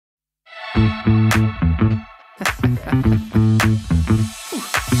We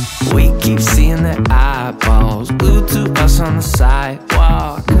keep seeing their eyeballs glued to us on the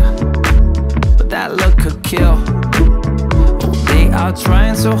sidewalk, but that look could kill. Oh, they are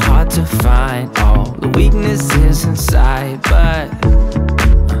trying so hard to find all the weaknesses inside, but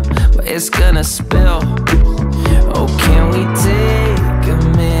it's gonna spill. Oh, can we take a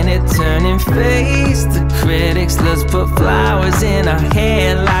minute, turn and face the critics? Let's put flowers in our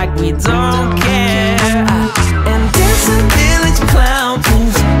hair like we don't care, and dance a village clown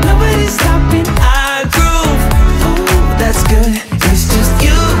moves. Nobody's stopping our groove. Oh, that's good, it's just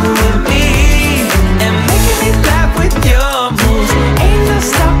you and me, and making me laugh with your moves. Ain't no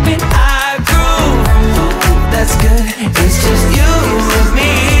stopping our groove. Oh, that's good, it's just you and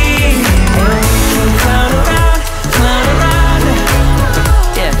me, and we can clown around,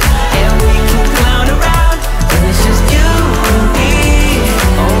 yeah, and we can clown around, and it's just you and me.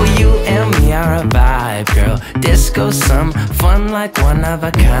 Oh, you and me are a vibe, girl. Disco, some fun like one of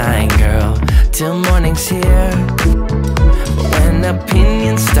a kind, girl, till morning's here. But when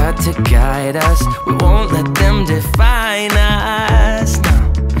opinions start to guide us, we won't let them define us.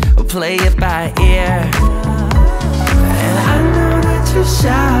 No, we'll play it by ear. And I know that you're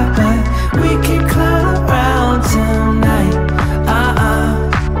shy, but we can clown around tonight.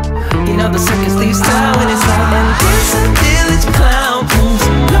 You know the circus leaves town when it's light, and dance a village clown moves.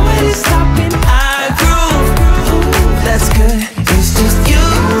 Nobody's stopping our groove. Ooh, that's good, it's just you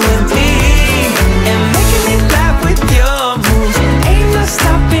and me, and making me laugh with your moves. Ain't no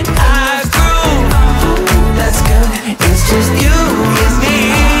stopping our groove. Ooh, that's good, it's just you and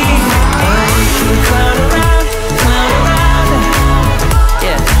me, and we can clown around,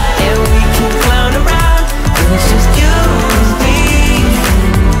 yeah, and we can clown around, and it's just you and me.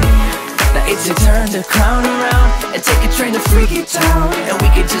 Now it's your turn to clown around and take a train to Freaky Town, and we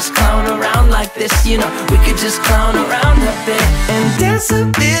could just clown around like this, you know. We could just clown around a bit and dance a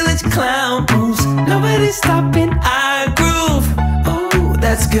village clown moves. Nobody's stopping our groove. Oh,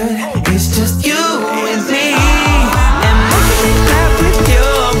 that's good, it's just you and me, and making me laugh with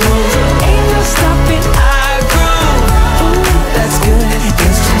your moves. Ain't no stopping our groove. Oh, that's good,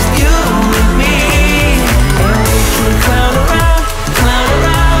 it's just you and me, and we can clown around,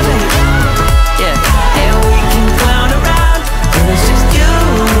 yeah, and we can clown around, and it's just you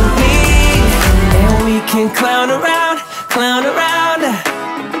and me, and we can clown around,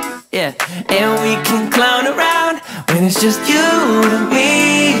 yeah, and we can clown around when it's just you and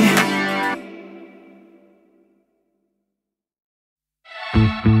me.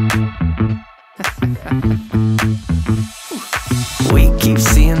 We keep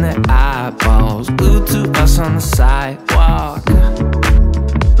seeing their eyeballs glued to us on the sidewalk,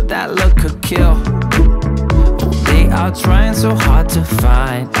 but that look could kill. Oh, they are trying so hard to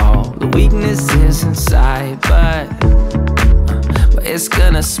find all the weaknesses inside, but it's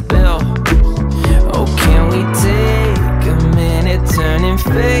gonna spill. Oh, can we take a minute, turn and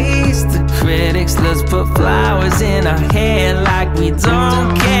face the critics? Let's put flowers in our hair like we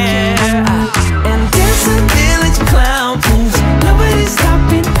don't care, and dance a village clown moves. Nobody's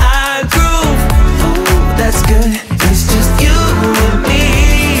stopping our groove. Oh, that's good, it's just you and me,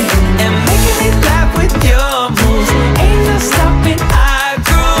 and making me laugh with your moves. Ain't no stopping our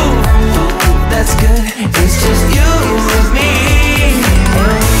groove. Oh, that's good, it's just you and me, and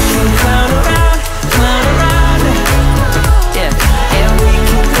we can clown around, yeah, and we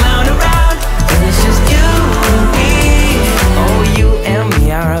can clown around, and it's just you and me. Oh, you and me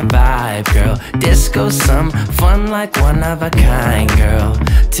are a vibe, girl. Disco, some fun like one of a kind, girl,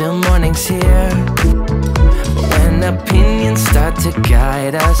 till morning's here. But when opinions start to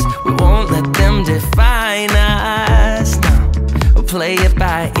guide us, we won't let them define us. No, we'll play it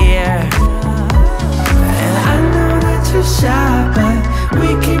by ear. And I know that you're shy, but we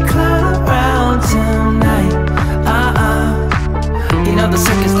can clown around tonight. You know the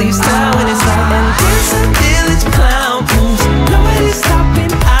circus leaves town when it's light, and dance a village clown moves. Nobody's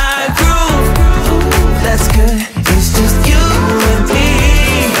stopping our groove. Ooh, that's good, it's just you and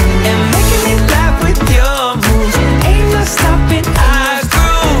me, and making me laugh with your moves. Ain't no stopping our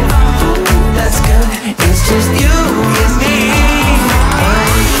groove. Ooh, that's good, it's just you and me, and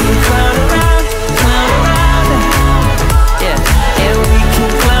we can clown around, yeah, and we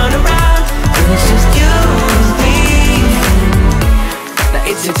can clown around, and it's just you and me. Now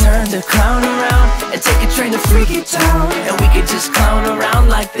it's your turn to clown around and take a train to Freaky Town, and we could just clown around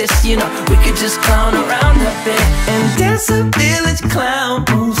like this, you know. We could just clown around a bit and dance a village clown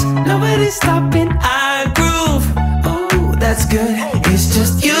moves. Nobody's stopping our groove. Oh, that's good, it's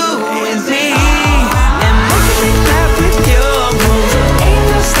just you and me, and making me laugh with your moves. Ain't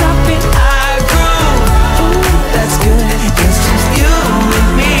no stopping our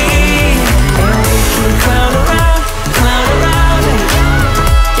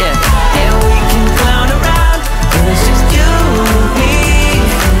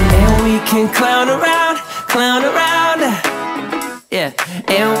clown around, yeah.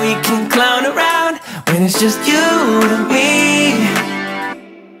 And we can clown around when it's just you and me.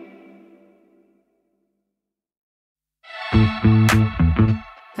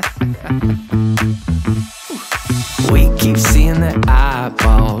 We keep seeing their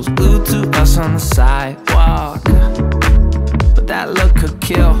eyeballs glued to us on the sidewalk, but that look could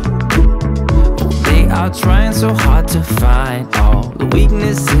kill. They are trying so hard to find all the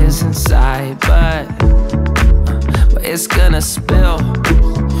weaknesses inside, but it's gonna spill.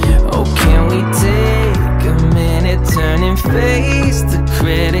 Oh, can we take a minute, turn and face the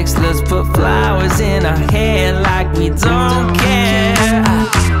critics? Let's put flowers in our hair like we don't care.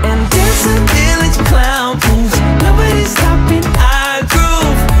 And there's a village clown booth, nobody's stopping our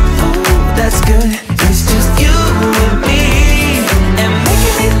groove. Ooh, that's good, it's just you and me. And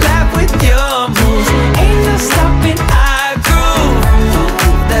making me laugh with your moves, ain't no stopping our groove. Ooh,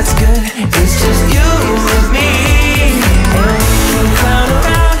 that's good, it's just you and me. And we can clown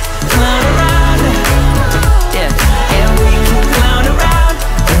around, yeah. And we can clown around,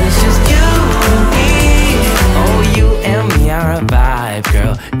 and it's just you and me. Oh, you and me are a vibe,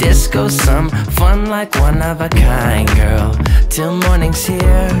 girl. Disco, some fun like one of a kind, girl. Till morning's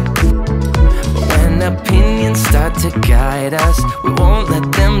here. But when opinions start to guide us, we won't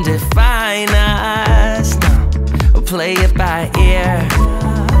let them define us. No, we'll play it by ear.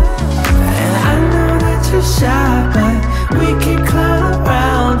 And I know that you're shy, but we can clown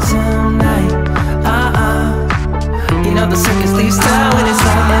around tonight. You know the circus leaves town when it's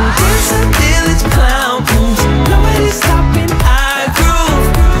light. And there's a village clown booth, nobody's stopping our groove.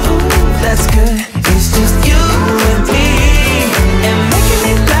 Ooh, that's good, it's just you and me. And making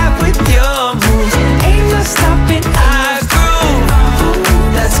me laugh with your moves, ain't no stopping our groove. Ooh,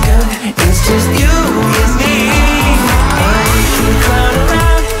 that's good, it's just you and me. And we can clown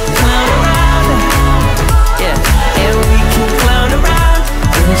around, yeah. And we can clown around,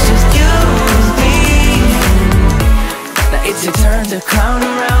 and it's just you and me. Now it's your turn to clown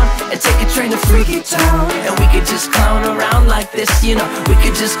around and take a train to Freaky Town. And we could just clown around like this, you know. We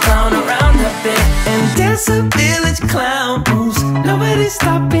could just clown around a bit. And there's a village clown booth, nobody's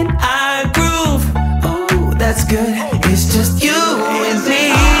stopping our groove. Ooh, that's good, it's just you and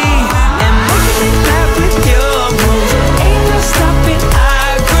me. And making me laugh with your moves, ain't no stopping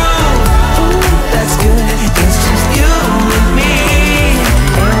our groove. Ooh, that's good, it's just you and me.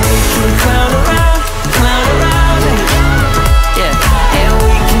 And we can clown around, yeah. And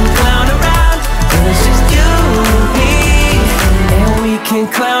we can clown around, and it's just you and me. And we can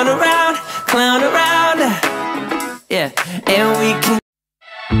clown around, yeah. And we can.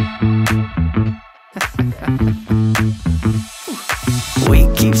 We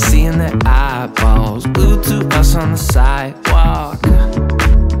keep seeing their eyeballs glued to us on the sidewalk,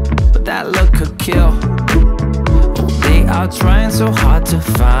 but that look could kill. They are trying so hard to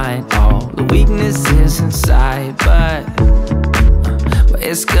find all the weaknesses inside, but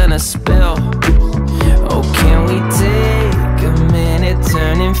it's gonna spill. Oh, can we take a minute,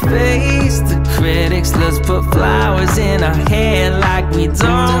 turn and face the critics? Let's put flowers in our hair like we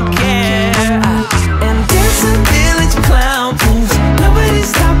don't